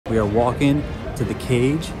We are walking to the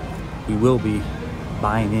cage. We will be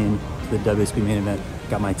buying in to the WSOP Main Event.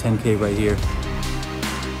 Got my 10K right here.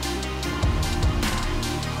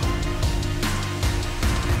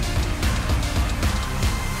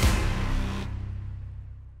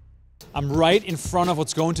 I'm right in front of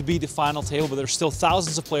what's going to be the final table, but there's still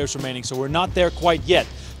thousands of players remaining, so we're not there quite yet.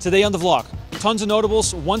 Today on the vlog, tons of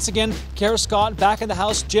notables. Once again, Kara Scott back in the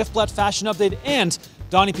house, Jeff Blatt fashion update, and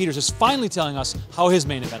Donnie Peters is finally telling us how his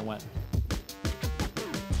main event went.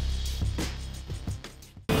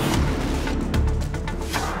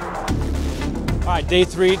 All right, day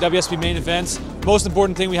 3, WSOP Main Event. Most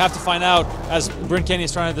important thing we have to find out, as Bryn Kenny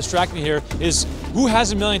is trying to distract me here, is who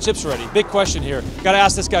has 1 million chips already? Big question here. Got to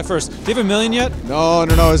ask this guy first. Do you have 1 million yet? No.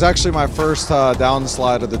 It's actually my first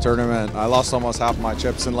downslide of the tournament. I lost almost half my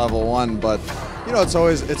chips in level 1, but you know,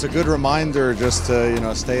 it's a good reminder just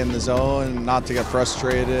to stay in the zone, not to get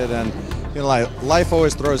frustrated, and life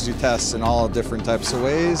always throws you tests in all different types of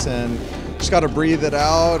ways, and just got to breathe it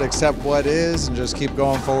out, accept what is, and just keep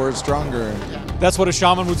going forward stronger. That's what a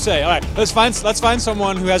shaman would say. All right, let's find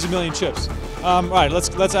someone who has 1 million chips. All right, let's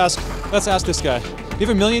ask this guy. Do you have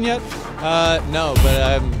 1 million yet? No, but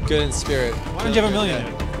I'm good in spirit. Why don't you have 1 million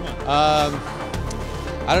yet?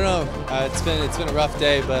 I don't know. It's been a rough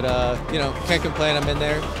day, but can't complain. I'm in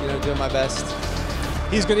there, doing my best.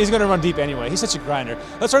 He's gonna run deep anyway. He's such a grinder.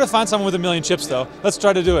 Let's try to find someone with 1 million chips though. Let's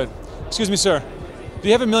try to do it. Excuse me, sir. Do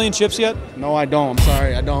you have 1 million chips yet? No, I don't. I'm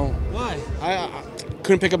sorry, I don't. Why? I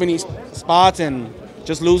couldn't pick up any spots and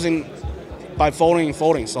just losing by folding,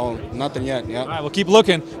 so nothing yet. Yeah. All right, we'll keep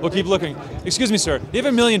looking. Excuse me, sir. Do you have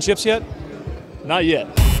 1 million chips yet? Not yet.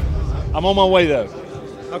 I'm on my way though.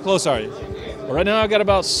 How close are you? Well, right now I got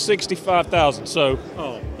about 65,000, so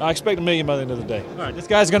I expect 1 million by the end of the day. All right, this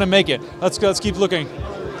guy's gonna make it. Let's go. Let's keep looking.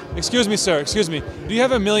 Excuse me, sir. Excuse me. Do you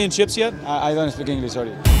have 1 million chips yet? I don't speak English,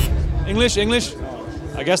 sorry. English?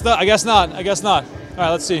 I guess not. All right,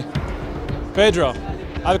 let's see. Pedro,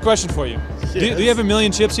 I have a question for you. Yes. Do you have 1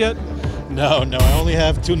 million chips yet? No, I only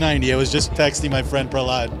have 290. I was just texting my friend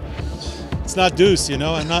Prahlad. It's not deuce,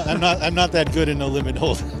 I'm not that good in no limit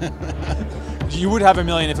hold. You would have 1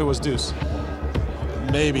 million if it was deuce.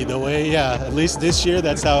 Maybe the way, yeah. At least this year,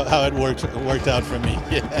 that's how it worked out for me.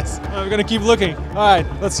 Yes. All right, we're gonna keep looking. All right,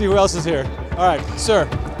 let's see who else is here. All right, sir,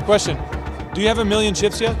 question. Do you have 1 million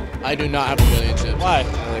chips yet? I do not have 1 million chips. Why?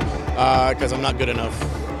 Because I'm not good enough.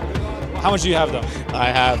 How much do you have though?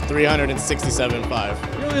 I have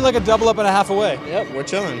 367.5. You're only like a double up and a half away. Yep, we're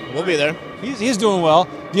chilling. We'll be there. He's doing well.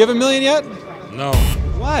 Do you have 1 million yet? No.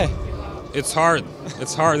 Why? It's hard.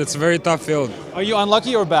 It's hard. It's a very tough field. Are you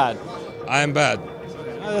unlucky or bad? I am bad.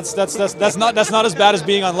 That's not as bad as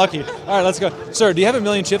being unlucky. All right, let's go. Sir, do you have 1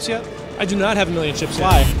 million chips yet? I do not have 1 million chips yet.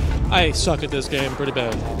 Why? I suck at this game pretty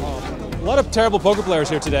bad. A lot of terrible poker players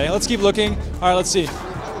here today. Let's keep looking. All right, let's see.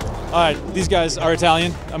 All right, these guys are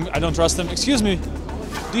Italian. I don't trust them. Excuse me.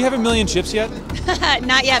 Do you have 1 million chips yet?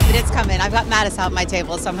 Not yet, but it's coming. I've got Mattis out my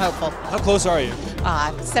table, so I'm hopeful. How close are you?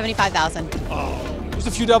 75,000. Oh, just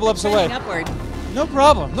a few double ups away. Upward. No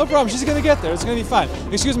problem. She's gonna get there. It's gonna be fine.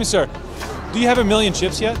 Excuse me, sir. Do you have 1 million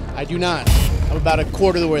chips yet? I do not. I'm about a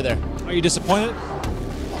quarter of the way there. Are you disappointed?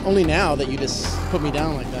 Only now that you just put me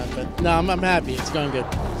down like that, but no, I'm happy. It's going good.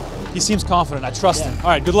 He seems confident. I trust him. All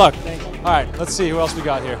right, good luck. All right, let's see who else we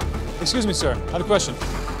got here. Excuse me, sir. I have a question.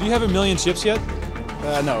 Do you have 1 million chips yet?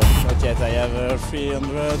 No, not yet. I have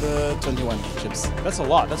 321 chips. That's a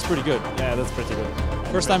lot. That's pretty good. Yeah, that's pretty good.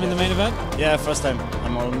 First time in the main event? Yeah, first time.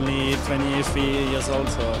 I'm only 23 years old,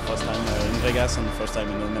 so first time in Vegas and first time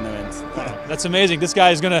in the main event. That's amazing. This guy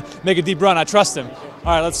is going to make a deep run. I trust him.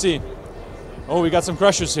 All right, let's see. Oh, we got some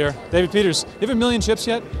crushers here. David Peters, you have 1 million chips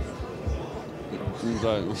yet?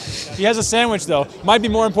 He has a sandwich, though. Might be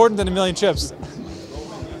more important than 1 million chips.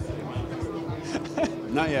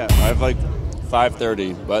 Not yet. I have like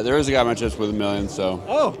 530, but there is a guy on my chips with 1 million, so.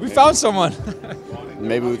 Oh, we found someone.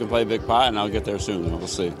 Maybe we can play big pot, and I'll get there soon. We'll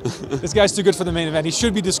see. This guy's too good for the main event. He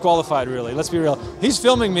should be disqualified, really. Let's be real. He's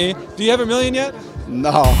filming me. Do you have 1 million yet?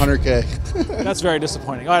 No, 100K. That's very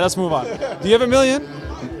disappointing. All right, let's move on. Do you have 1 million?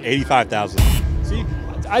 85,000. See,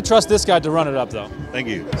 I trust this guy to run it up, though. Thank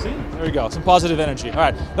you. See, there we go. Some positive energy. All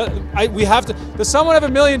right, we have to. Does someone have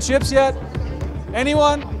 1 million chips yet?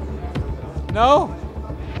 Anyone? No.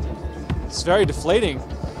 It's very deflating.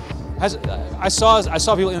 I saw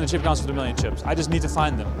people in the chip counts with 1 million chips. I just need to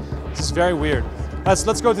find them. This is very weird.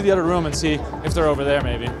 Let's go to the other room and see if they're over there,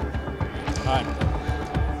 maybe. All right.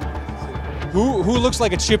 Who looks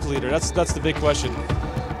like a chip leader? That's the big question.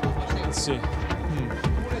 Let's see.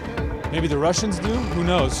 Maybe the Russians do? Who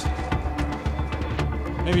knows?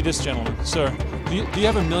 Maybe this gentleman. Sir, do you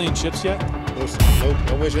have 1 million chips yet? Nope,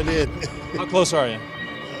 I wish I did. How close are you?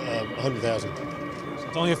 100,000.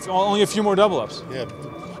 It's only a few more double ups. Yeah,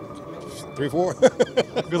 3, 4.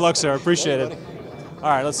 Good luck, Sarah. Appreciate it. All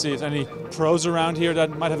right, let's see if any pros around here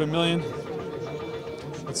that might have $1 million.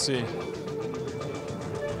 Let's see.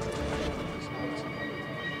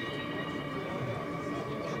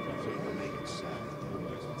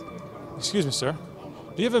 Excuse me, sir.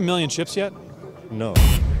 Do you have $1 million chips yet? No.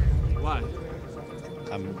 Why?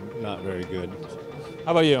 I'm not very good.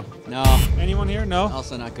 How about you? No. Anyone here? No?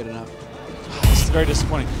 Also not good enough. This is very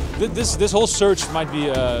disappointing. This whole search might be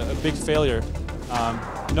a big failure.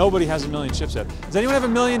 Nobody has $1 million chips yet. Does anyone have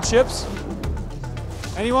 $1 million chips?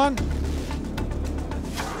 Anyone?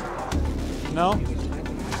 No?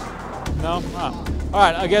 No? Ah. All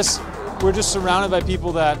right, I guess we're just surrounded by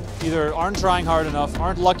people that either aren't trying hard enough,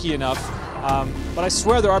 aren't lucky enough, but I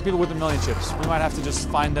swear there are people with $1 million chips. We might have to just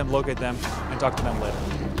find them, locate them, and talk to them later.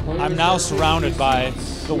 I'm now surrounded by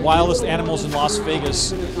the wildest animals in Las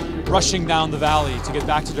Vegas, rushing down the valley to get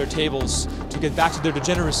back to their tables, to get back to their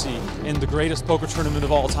degeneracy in the greatest poker tournament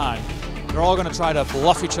of all time. They're all going to try to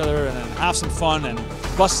bluff each other and have some fun and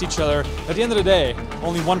bust each other. At the end of the day,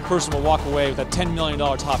 only one person will walk away with that $10 million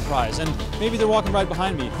top prize. And maybe they're walking right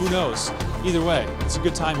behind me. Who knows? Either way, it's a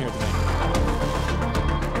good time here today.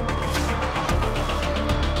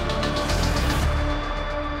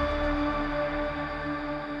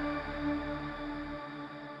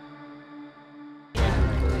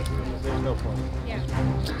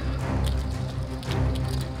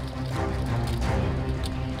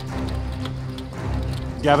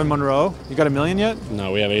 Gavin Monroe, you got $1 million yet?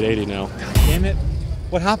 No, we have 880 now. Damn it.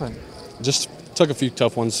 What happened? Just took a few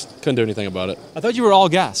tough ones. Couldn't do anything about it. I thought you were all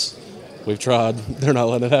gas. We've tried. They're not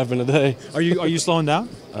letting it happen today. Are you slowing down?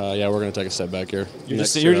 Yeah, we're going to take a step back here. You're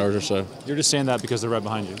next just, 2 hours or so. You're just saying that because they're right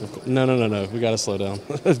behind you. No. We got to slow down.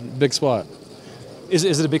 Big spot. Is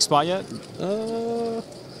it a big spot yet?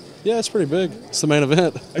 Yeah, it's pretty big. It's the main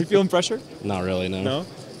event. Are you feeling pressure? Not really, no. No?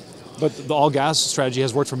 But the all-gas strategy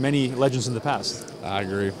has worked for many legends in the past. I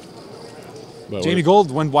agree. But Jamie Gold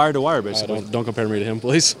went wire to wire, basically. Don't compare me to him,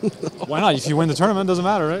 please. Why not? If you win the tournament, it doesn't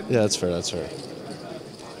matter, right? Yeah, that's fair. That's fair.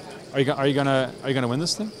 Are you gonna win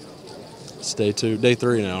this thing? It's day 2, day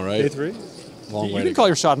 3 now, right? Day 3. Long You way. can call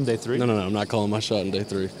your shot in day 3. No. I'm not calling my shot in day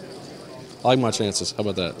 3. I like my chances. How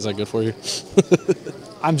about that? Is that good for you?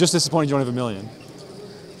 I'm just disappointed you don't have $1 million.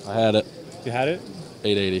 I had it. You had it?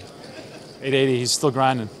 880. 880. He's still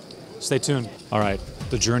grinding. Stay tuned. All right.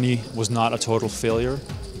 The journey was not a total failure.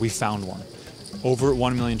 We found one. Over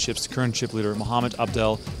 1 million chips, the current chip leader, Muhmand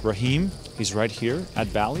Abdel Rahim. He's right here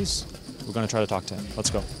at Bally's. We're going to try to talk to him. Let's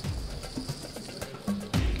go.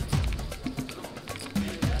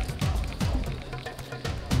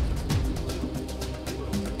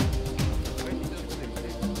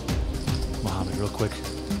 Muhammad, real quick,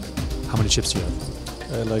 how many chips do you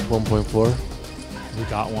have? Like 1.4. We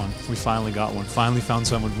got one. We finally got one. Finally found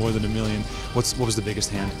someone with more than $1 million. What was the biggest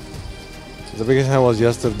hand? The biggest hand was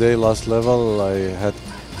yesterday, last level. I had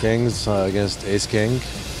kings against ace king.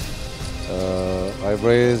 I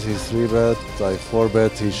raised, he 3-bet, I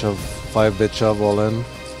 4-bet, he shoved 5-bet shove all in.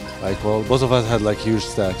 I called. Both of us had like huge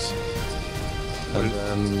stacks. And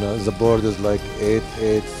then the board is like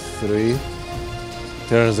 8-8-3.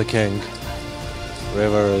 Turns the king.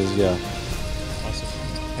 River is, yeah. Awesome.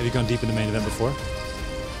 Have you gone deep in the main event before?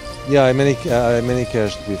 Yeah, I mini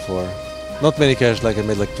cashed before. Not many cash, like I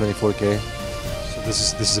made like 24K. So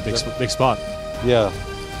this is a big spot. Yeah.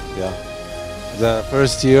 The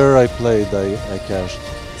first year I played, I cashed.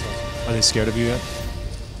 Are they scared of you yet?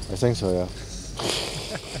 I think so, yeah.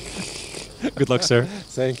 Good luck, sir.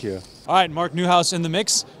 Thank you. All right, Mark Newhouse in the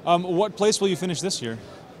mix. What place will you finish this year?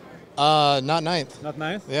 Not 9th. Not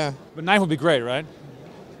 9th? Yeah. But 9th would be great, right?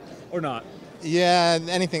 Or not? Yeah,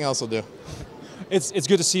 anything else will do. It's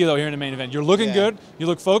good to see you though here in the main event. You're looking good. You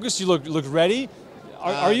look focused. You look ready.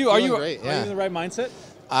 Are you great, yeah. Are you in the right mindset?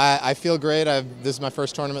 I feel great. This is my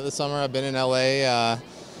first tournament this summer. I've been in LA.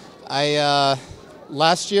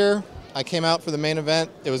 Last year I came out for the main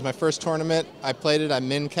event. It was my first tournament. I played it. I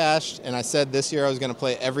min cashed, and I said this year I was going to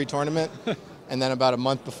play every tournament. And then about a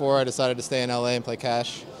month before, I decided to stay in LA and play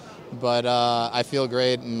cash. But I feel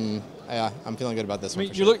great, and I'm feeling good about this one.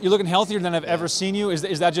 You're looking healthier than I've ever seen you.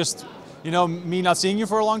 Is that just me not seeing you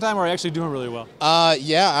for a long time, or are you actually doing really well?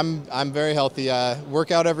 Yeah, I'm very healthy.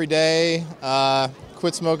 Work out every day.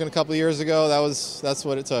 Quit smoking a couple of years ago. That's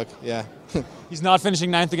what it took. Yeah. He's not finishing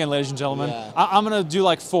 9th again, ladies and gentlemen. Yeah. I'm gonna do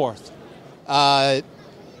like 4th.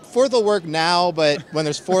 4th will work now, but when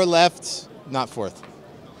there's 4 left, not 4th.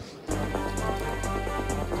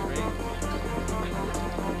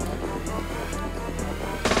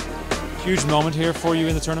 Huge moment here for you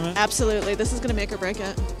in the tournament? Absolutely. This is going to make or break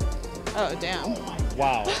it. Oh, damn.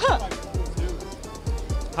 Wow.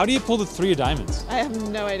 How do you pull the 3 of diamonds? I have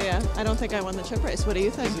no idea. I don't think I won the chip race. What do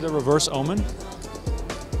you think? Is it a reverse omen?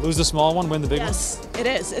 Lose the small one, win the big one? Yes, it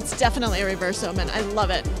is. It's definitely a reverse omen. I love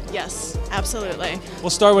it. Yes, absolutely. We'll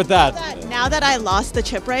start with that. Now that I lost the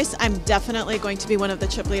chip race, I'm definitely going to be one of the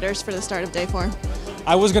chip leaders for the start of day 4.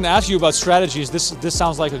 I was going to ask you about strategies. This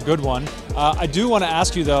sounds like a good one. I do want to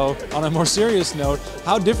ask you, though, on a more serious note,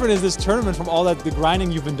 how different is this tournament from all the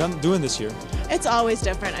grinding you've been doing this year? It's always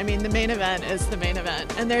different. I mean, the main event is the main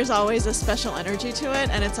event, and there's always a special energy to it,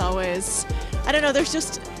 and it's always, I don't know, there's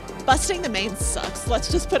just, busting the main sucks.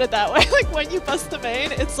 Let's just put it that way. Like, when you bust the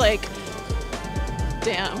main, it's like,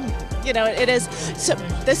 damn. You know, it is. So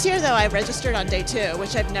this year, though, I registered on day 2,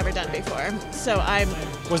 which I've never done before. So I'm...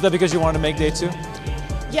 Was that because you wanted to make day 2?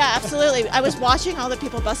 Yeah, absolutely. I was watching all the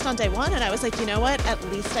people bust on day 1, and I was like, you know what? At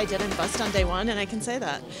least I didn't bust on day 1, and I can say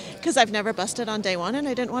that. Because I've never busted on day 1, and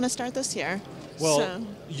I didn't want to start this year. Well, so.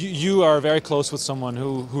 you are very close with someone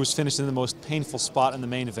who's finished in the most painful spot in the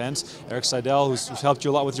main event, Eric Seidel, who's helped you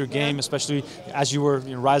a lot with your game, especially as you were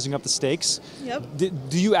rising up the stakes. Yep.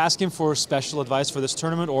 Do you ask him for special advice for this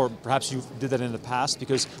tournament, or perhaps you did that in the past?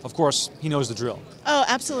 Because, of course, he knows the drill. Oh,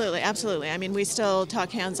 absolutely, absolutely. I mean, we still talk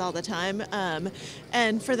hands all the time.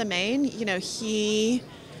 And for the main, you know,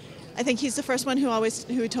 I think he's the first one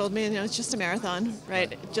who told me, you know, it's just a marathon,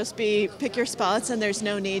 right? Just pick your spots, and there's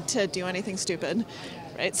no need to do anything stupid,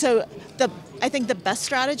 right? So I think the best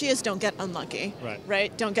strategy is don't get unlucky,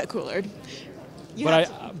 right? Don't get coolered.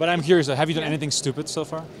 But I'm curious, have you done anything stupid so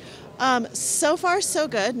far? So far, so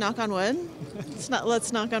good. Knock on wood.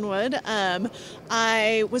 Let's knock on wood.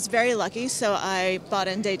 I was very lucky, so I bought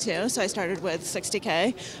in day 2. So I started with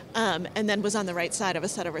 60K, and then was on the right side of a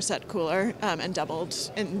set over set cooler and doubled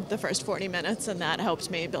in the first 40 minutes, and that helped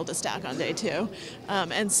me build a stack on day 2.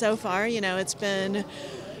 And so far, you know, it's been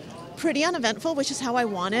pretty uneventful, which is how I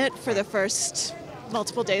want it for the first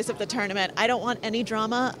multiple days of the tournament. I don't want any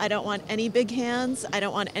drama. I don't want any big hands. I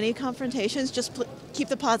don't want any confrontations. Just keep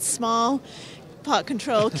the pots small, pot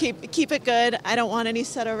control, keep it good. I don't want any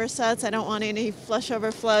set over sets. I don't want any flush over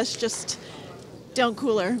flush. Just don't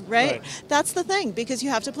cooler, right? That's the thing, because you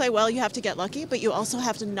have to play well, you have to get lucky, but you also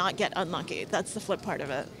have to not get unlucky. That's the flip part of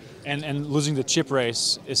it. And losing the chip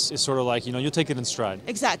race is sort of like, you know, you'll take it in stride.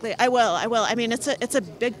 Exactly. I will. I mean, it's a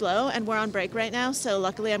big blow, and we're on break right now, so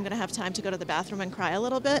luckily I'm going to have time to go to the bathroom and cry a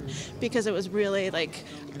little bit, because it was really like,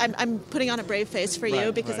 I'm putting on a brave face for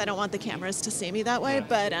you, because I don't want the cameras to see me that way,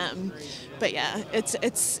 but yeah, it's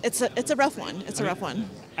a rough one. It's a rough one.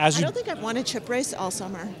 I don't think I've won a chip race all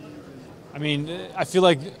summer. I mean, I feel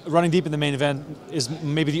like running deep in the main event is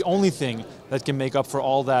maybe the only thing that can make up for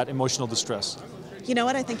all that emotional distress. You know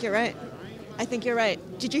what? I think you're right. I think you're right.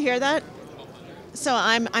 Did you hear that? So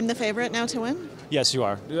I'm the favorite now to win? Yes, you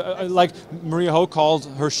are. Like Maria Ho called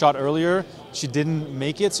her shot earlier. She didn't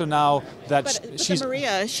make it, so now that but she's... the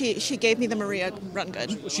Maria, she gave me the Maria run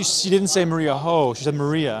good. She didn't say Maria Ho, she said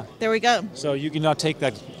Maria. There we go. So you cannot take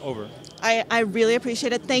that over. I really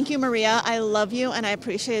appreciate it. Thank you, Maria. I love you, and I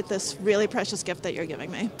appreciate this really precious gift that you're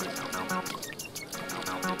giving me.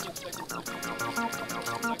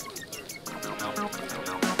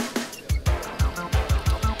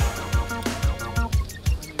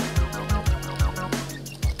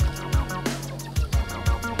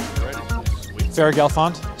 Farah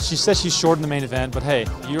Galfond, she says she's short in the main event, but hey,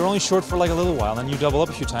 you're only short for like a little while, and you double up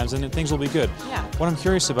a few times, and things will be good. Yeah. What I'm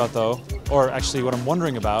curious about, though, or actually what I'm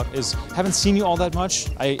wondering about, is haven't seen you all that much.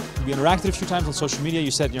 We interacted a few times on social media.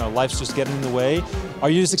 You said, you know, life's just getting in the way. Are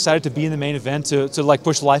you just excited to be in the main event to like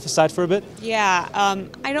push life aside for a bit? Yeah,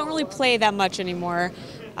 I don't really play that much anymore,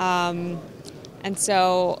 and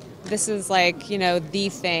so this is like, you know, the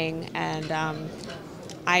thing, and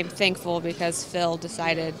I'm thankful because Phil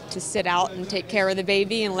decided to sit out and take care of the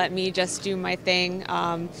baby and let me just do my thing.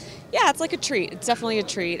 Yeah, it's like a treat. It's definitely a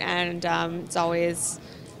treat, and it's always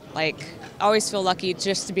like, I always feel lucky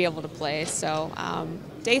just to be able to play. So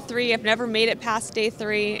day 3, I've never made it past day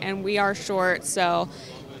 3, and we are short, so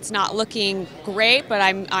it's not looking great, but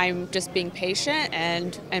I'm just being patient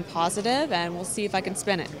and positive, and we'll see if I can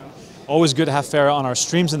spin it. Always good to have Farah on our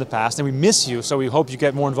streams in the past, and we miss you, so we hope you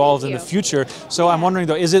get more involved in the future. So I'm wondering,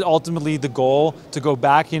 though, is it ultimately the goal to go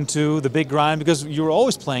back into the big grind? Because you were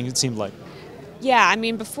always playing, it seemed like. Yeah, I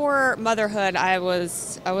mean, before motherhood, I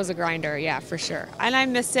was a grinder, yeah, for sure. And I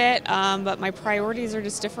miss it, but my priorities are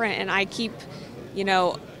just different, and I keep, you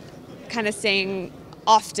know, kind of saying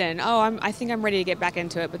often, oh, I think I'm ready to get back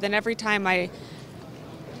into it. But then every time I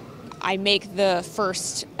make the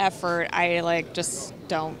first effort, I like just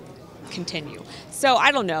don't continue. So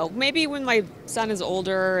I don't know. Maybe when my son is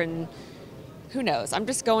older, and who knows? I'm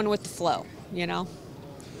just going with the flow, you know?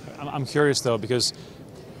 I'm curious, though, because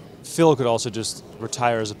Phil could also just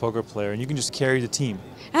retire as a poker player, and you can just carry the team.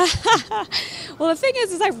 Well, the thing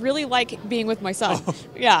is I really like being with my son.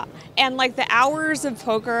 Yeah. And, like, the hours of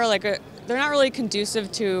poker, like, they're not really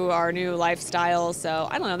conducive to our new lifestyle. So,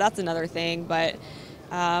 I don't know. That's another thing. But,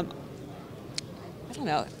 I don't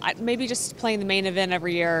know. Maybe just playing the main event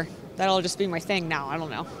every year, that'll just be my thing now. I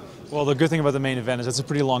don't know. Well, the good thing about the main event is it's a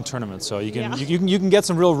pretty long tournament, so you can get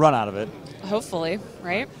some real run out of it. Hopefully,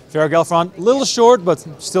 right? Farah Galfond, a little short, but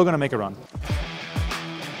still going to make a run.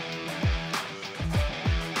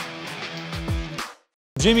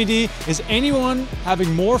 Jimmy D, is anyone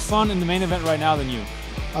having more fun in the main event right now than you?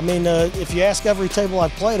 I mean, if you ask every table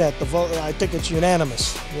I've played at, the vote, I think it's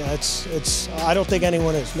unanimous. Yeah, it's. I don't think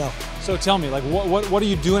anyone is. No. So tell me, like, what are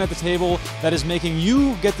you doing at the table that is making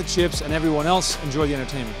you get the chips and everyone else enjoy the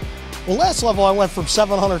entertainment? Well, last level I went from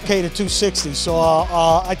 700K to 260, so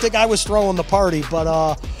I think I was throwing the party. But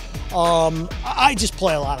I just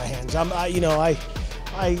play a lot of hands.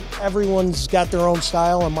 Everyone's got their own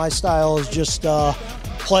style, and my style is just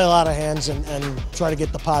play a lot of hands and try to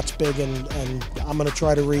get the pots big, and I'm going to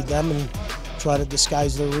try to read them and try to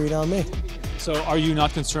disguise their read on me. So are you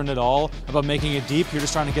not concerned at all about making it deep? You're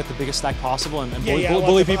just trying to get the biggest stack possible and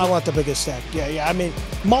bully people? I want the biggest stack. Yeah. I mean,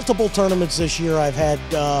 multiple tournaments this year I've had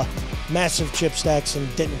massive chip stacks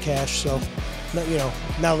and didn't cash. So,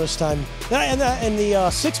 now this time. And the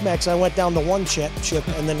 6-max I went down to 1 chip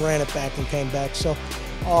and then ran it back and came back. So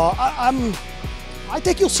I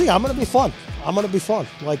think you'll see. I'm going to be fun.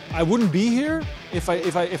 Like, I wouldn't be here if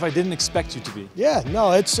I didn't expect you to be. Yeah,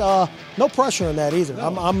 no, it's no pressure in that either.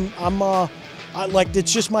 No. Like,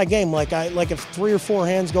 it's just my game. Like if 3 or 4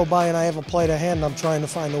 hands go by and I haven't played a hand, I'm trying to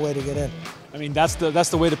find a way to get in. I mean, that's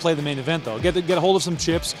the way to play the main event, though. Get a hold of some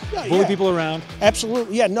chips, bully people around.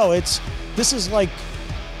 Absolutely, yeah. No, this is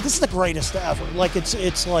the greatest ever. Like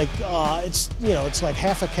it's like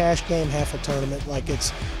half a cash game, half a tournament. Like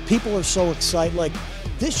people are so excited. Like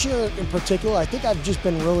this year in particular, I think I've just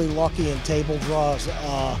been really lucky in table draws.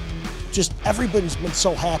 Just everybody's been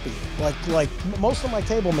so happy. Like most of my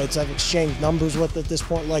table mates I've exchanged numbers with at this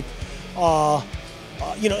point. Like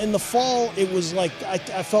in the fall it was like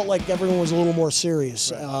I felt like everyone was a little more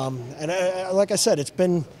serious. And like I said, it's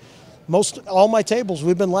been all my tables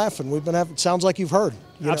we've been laughing. We've been having. Sounds like you've heard.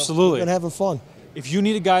 Absolutely. We've been having fun. If you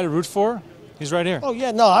need a guy to root for, he's right here. Oh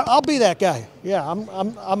yeah, no, I'll be that guy. Yeah,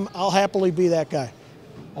 I'll happily be that guy.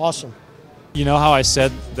 Awesome. You know how I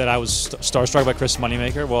said that I was starstruck by Chris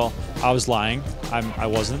Moneymaker? Well, I was lying. I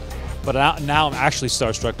wasn't. But now I'm actually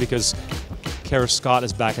starstruck because Kara Scott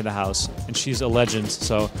is back in the house, and she's a legend.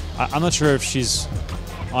 So I'm not sure if she's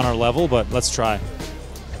on our level, but let's try.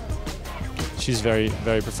 She's very,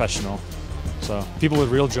 very professional. So people with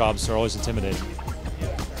real jobs are always intimidating.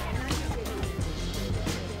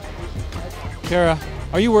 Kara,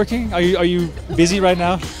 are you working? Are you busy right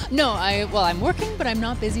now? No, I'm working, but I'm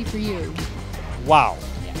not busy for you. Wow,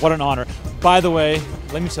 what an honor. By the way,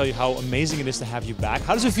 let me tell you how amazing it is to have you back.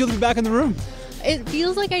 How does it feel to be back in the room? It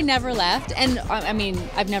feels like I never left, and I mean,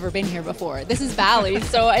 I've never been here before. This is Bally,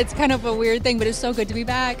 so it's kind of a weird thing, but it's so good to be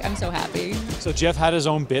back. I'm so happy. So Jeff had his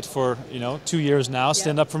own bit for 2 years now.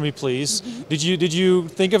 Stand up for me, please. Did you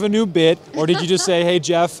think of a new bit, or did you just say, hey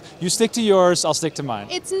Jeff, you stick to yours, I'll stick to mine?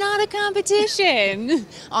 It's not a competition.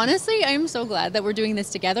 Honestly, I'm so glad that we're doing this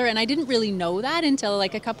together, and I didn't really know that until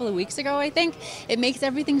like a couple of weeks ago. I think it makes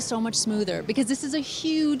everything so much smoother because this is a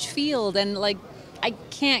huge field, and like, I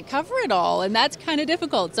can't cover it all, and that's kind of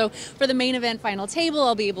difficult. So for the main event final table,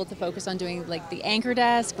 I'll be able to focus on doing like the anchor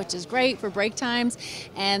desk, which is great for break times,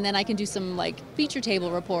 and then I can do some like feature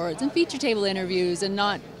table reports and feature table interviews and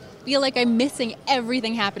not feel like I'm missing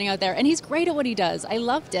everything happening out there. And he's great at what he does. I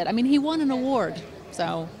loved it. I mean, he won an award,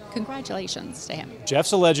 so congratulations to him.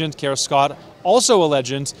 Jeff's a legend, Kara Scott also a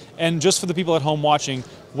legend, and just for the people at home watching,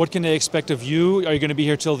 what can they expect of you? Are you going to be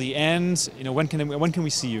here till the end? When can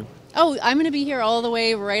we see you? Oh, I'm going to be here all the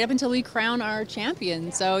way right up until we crown our champion.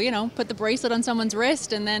 So, put the bracelet on someone's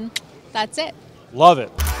wrist and then that's it. Love it.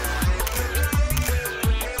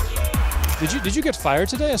 Did you get fired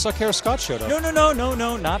today? I saw Kara Scott showed up.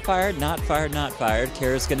 No, not fired.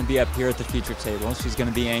 Kara's going to be up here at the feature table. She's going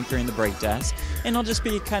to be anchoring the break desk, and I'll just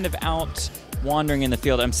be kind of out wandering in the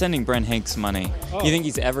field. I'm sending Brent Hanks money. Oh. You think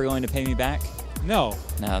he's ever going to pay me back? No,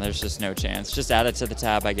 there's just no chance. Just add it to the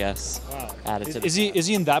tab, I guess. Wow. Add it to is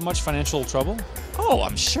he in that much financial trouble? Oh,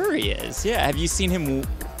 I'm sure he is. Yeah. Have you seen him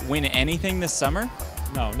win anything this summer?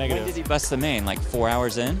 No, negative. When did he bust the main? Like 4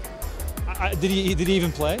 hours in? Did he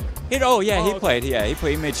even play? He played. Yeah, he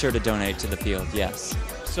played. He made sure to donate to the field. Yes.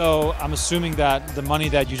 So I'm assuming that the money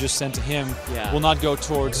that you just sent to him will not go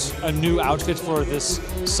towards a new outfit for this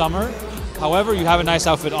summer. However, you have a nice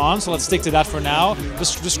outfit on, so let's stick to that for now.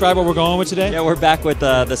 Just describe what we're going with today. Yeah, we're back with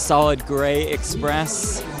the solid gray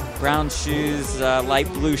Express, brown shoes, light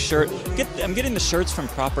blue shirt. I'm getting the shirts from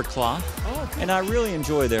Proper Cloth. And I really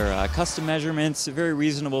enjoy their custom measurements, very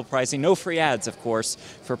reasonable pricing. No free ads, of course,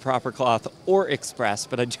 for Proper Cloth or Express,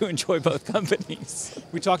 but I do enjoy both companies.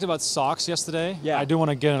 We talked about socks yesterday. Yeah. I do want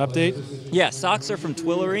to get an update. Yeah, socks are from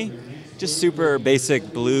Twillery. Just super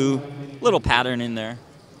basic blue, little pattern in there.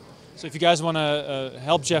 So if you guys want to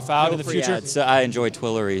help Jeff out in the future, ads. So I enjoy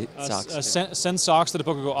Twillery socks. Send socks to the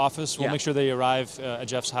PokerGO office. We'll make sure they arrive at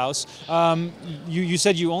Jeff's house. You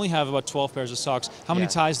said you only have about 12 pairs of socks. How many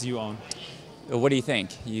ties do you own? What do you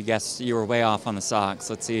think? You guessed you were way off on the socks.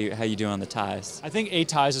 Let's see how you do on the ties. I think 8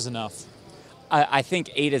 ties is enough. I think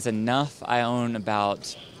 8 is enough. I own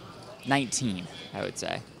about 19, I would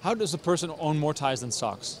say. How does a person own more ties than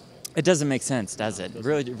socks? It doesn't make sense, does it? It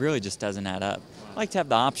really just doesn't add up. I like to have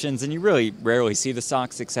the options, and you really rarely see the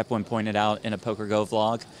socks except when pointed out in a PokerGO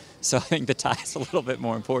vlog. So I think the tie is a little bit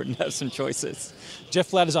more important to have some choices. Jeff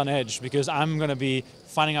Flatt is on edge because I'm going to be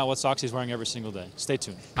finding out what socks he's wearing every single day. Stay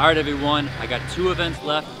tuned. All right, everyone. I got 2 events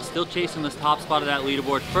left. Still chasing this top spot of that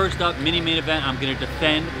leaderboard. First up, mini main event. I'm going to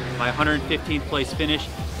defend my 115th place finish.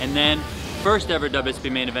 And then first ever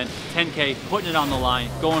WSOP main event, 10K, putting it on the line,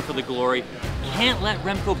 going for the glory. Can't let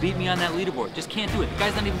Remko beat me on that leaderboard. Just can't do it. The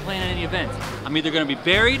guy's not even playing at any events. I'm either going to be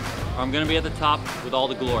buried or I'm going to be at the top with all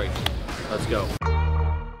the glory. Let's go.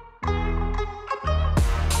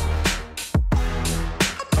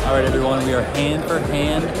 All right, everyone, we are hand for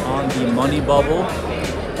hand on the money bubble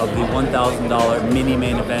of the $1,000 mini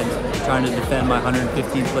main event. Trying to defend my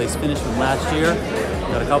 115th place finish from last year.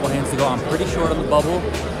 Got a couple hands to go. I'm pretty short on the bubble,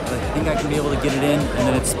 but I think I can be able to get it in, and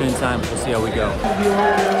then it's spin time. We'll see how we go. We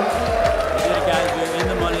did it, guys. We're in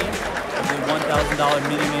the money of the $1,000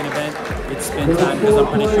 mini main event. It's spin time because I'm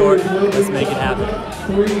pretty short. Let's make it happen.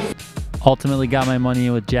 Ultimately got my money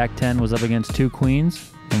with Jack 10, was up against 2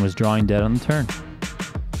 queens, and was drawing dead on the turn.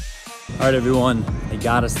 All right, everyone, they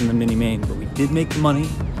got us in the mini main, but we did make the money,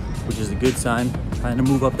 which is a good sign. Trying to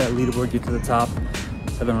move up that leaderboard, get to the top,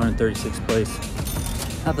 736th place.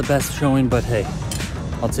 Not the best showing, but hey,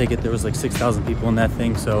 I'll take it. There was like 6,000 people in that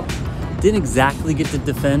thing, so didn't exactly get to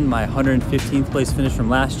defend my 115th place finish from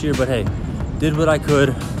last year, but hey, did what I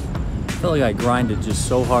could. Felt like I grinded just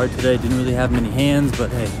so hard today. Didn't really have many hands,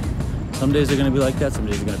 but hey, some days are gonna be like that. Some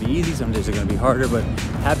days are gonna be easy, some days are gonna be harder, but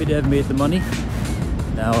happy to have made the money.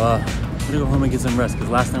 Now, I'm gonna go home and get some rest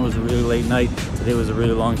because last night was a really late night. Today was a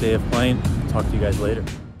really long day of playing. Talk to you guys later.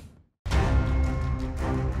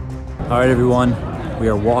 All right, everyone, we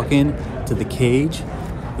are walking to the cage.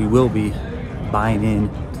 We will be buying in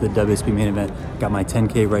to the WSOP main event. Got my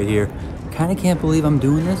 10K right here. Kind of can't believe I'm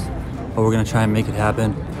doing this, but we're gonna try and make it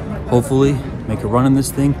happen. Hopefully, make a run in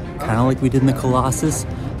this thing, kind of like we did in the Colossus.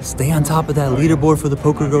 Stay on top of that leaderboard for the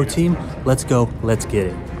PokerGO team. Let's go, let's get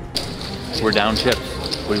it. We're down chips.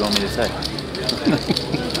 What do you want me to say?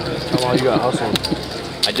 How long you got hustled?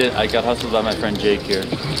 I got hustled by my friend Jake here.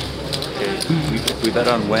 Okay. We bet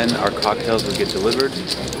on when our cocktails would get delivered.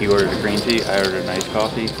 He ordered a green tea, I ordered an iced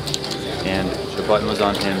coffee, and the button was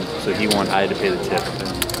on him, so he won, I had to pay the tip.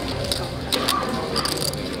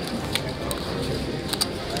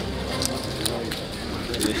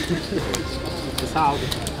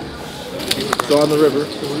 So on the river,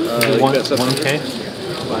 you bet 1K?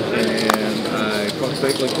 And I pump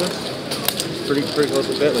fake like this. Pretty close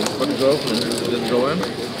to bet, like PokerGO, and it didn't go in.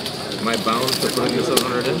 My bounds to putting the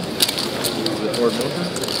 700 in. Is it forward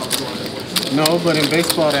motion? No, but in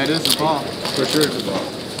baseball that is a ball. For sure it's a ball.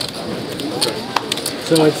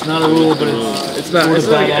 So it's not a rule, but it's not. It's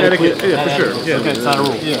like etiquette. Yeah, for sure. Yeah, okay, it's not a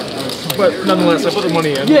rule. Yeah, but nonetheless, I put the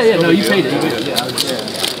money in. Yeah, no, you paid it. Yeah.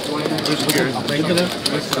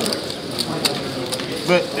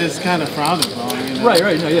 But it's kind of frowned upon, you know.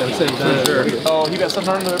 Right, no, yeah, same time. Sure. Oh, you got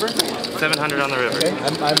 700 on the river? 700 on the river. Okay,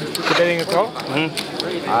 I'm debating a throw.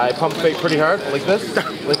 I pump fake pretty hard, like this,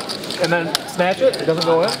 and then snatch it. It doesn't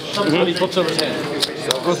go in. He flips over his hand.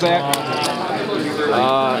 So it goes back.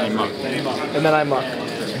 And then I muck.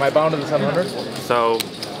 Am I bound to the 700? So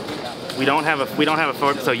we don't have a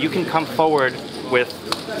forward. So you can come forward with.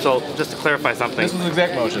 So just to clarify something. This is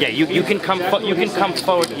exact motion. Yeah, you can come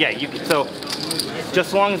forward. Yeah, you can, so just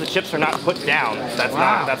as long as the chips are not put down, that's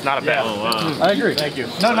not a bet. Oh, wow. I agree. Thank you.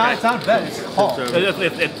 No, it's not a bet. It's a call.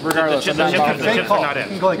 Regardless, the chips are not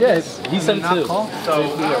in. Yes, he said it too. So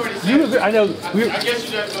you agree? I know. I guess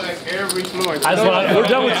you have like every floor. We're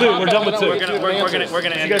done with 2. We're done with 2. We're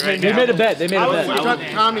gonna end it right now. They made a bet. They made a bet. I was talking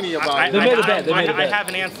to Tommy about it. They made a bet. They made a bet. I have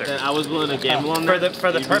an answer. And I was willing to gamble on that.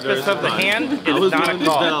 For the purpose of the hand, it is not a to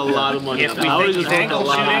call. spend a lot of money. If we think he's ankle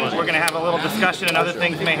shooting, we're gonna have a little discussion, and other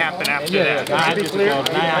things may happen after that.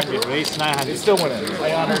 900. Race 900. Still winning.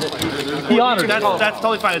 He honored it. That's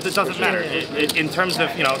totally fine. It doesn't matter. In terms of,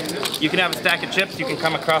 you can have a stack of chips. You can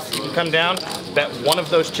come across. You can come down. Bet one of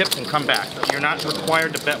those chips and come back. You're not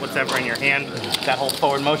required to bet whatever in your hand. That whole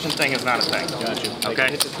forward motion thing is not a thing. Gotcha.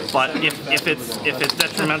 Okay. But if it's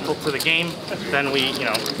detrimental to the game, then we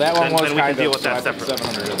then we can deal with that separately.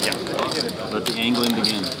 Yeah. Let the angling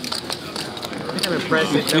begin. I'm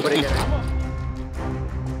impressed that nobody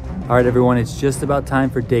All right, everyone, it's just about time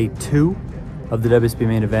for day 2 of the WSOP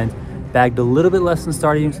Main Event. Bagged a little bit less than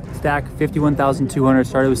starting stack, 51,200,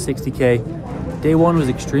 started with 60K. Day 1 was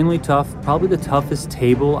extremely tough, probably the toughest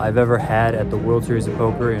table I've ever had at the World Series of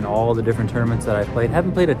Poker in all the different tournaments that I played.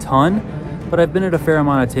 Haven't played a ton, but I've been at a fair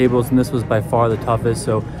amount of tables, and this was by far the toughest.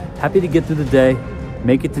 So happy to get through the day,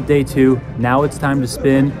 make it to day 2. Now it's time to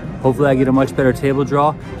spin. Hopefully I get a much better table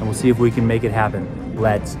draw, and we'll see if we can make it happen.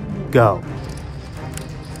 Let's go.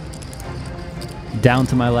 Down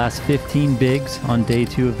to my last 15 bigs on day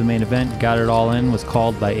 2 of the main event. Got it all in, was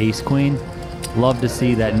called by ace queen. Love to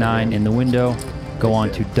see that 9 in the window, go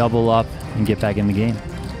on to double up and get back in the game.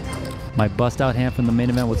 My bust out hand from the main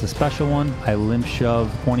event was a special one. I limp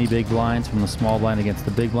shove 20 big blinds from the small blind against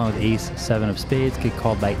the big blind with ace 7 of spades, get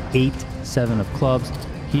called by 8 7 of clubs.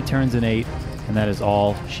 He turns an 8, and that is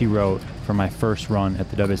all she wrote for my first run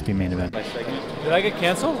at the WSOP Main Event. Did I get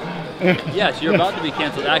canceled? Yes, you're about to be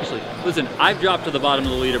canceled. Actually, listen, I've dropped to the bottom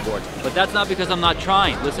of the leaderboard, but that's not because I'm not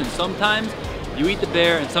trying. Listen, sometimes you eat the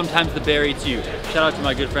bear and sometimes the bear eats you. Shout out to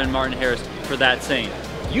my good friend Martin Harris for that saying.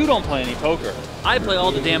 You don't play any poker. I play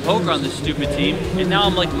all the damn poker on this stupid team, and now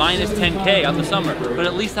I'm like minus 10K on the summer, but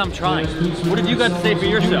at least I'm trying. What have you got to say for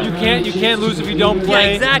yourself? You can't lose if you don't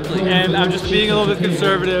play. Yeah, exactly. And I'm just being a little bit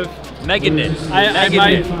conservative. Megan did.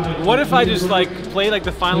 What if I just play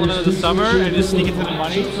the final event of the summer and just sneak into the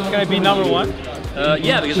money? Can I be number 1?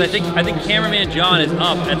 Yeah, because I think cameraman John is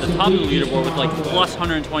up at the top of the leaderboard with plus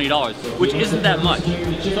 $120, which isn't that much.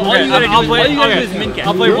 So all you gotta do is min cash.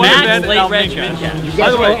 I'll play one event and I'll min cash. You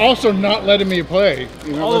guys are also not letting me play.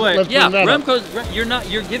 All the way. Yeah,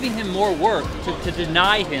 you're giving him more work to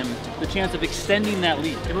deny him the chance of extending that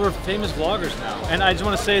lead. Yeah, we're famous vloggers now. And I just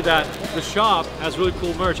want to say that the shop has really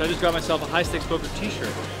cool merch. I just got myself a high stakes poker t-shirt.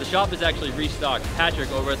 The shop is actually restocked.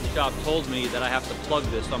 Patrick over at the shop told me that I have to plug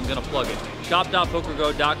this, so I'm gonna plug it.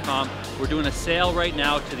 Shop.pokergo.com. We're doing a sale right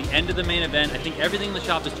now to the end of the main event. I think everything in the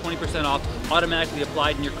shop is 20% off, automatically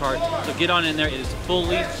applied in your cart. So get on in there, it is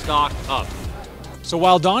fully stocked up. So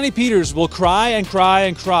while Donnie Peters will cry and cry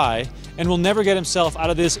and cry, and will never get himself out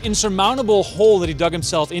of this insurmountable hole that he dug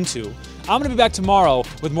himself into, I'm going to be back tomorrow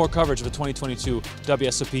with more coverage of the 2022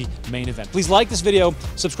 WSOP Main Event. Please like this video,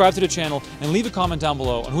 subscribe to the channel, and leave a comment down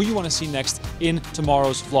below on who you want to see next in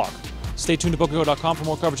tomorrow's vlog. Stay tuned to PokerGO.com for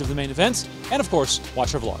more coverage of the main events, and of course,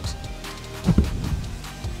 watch our vlogs.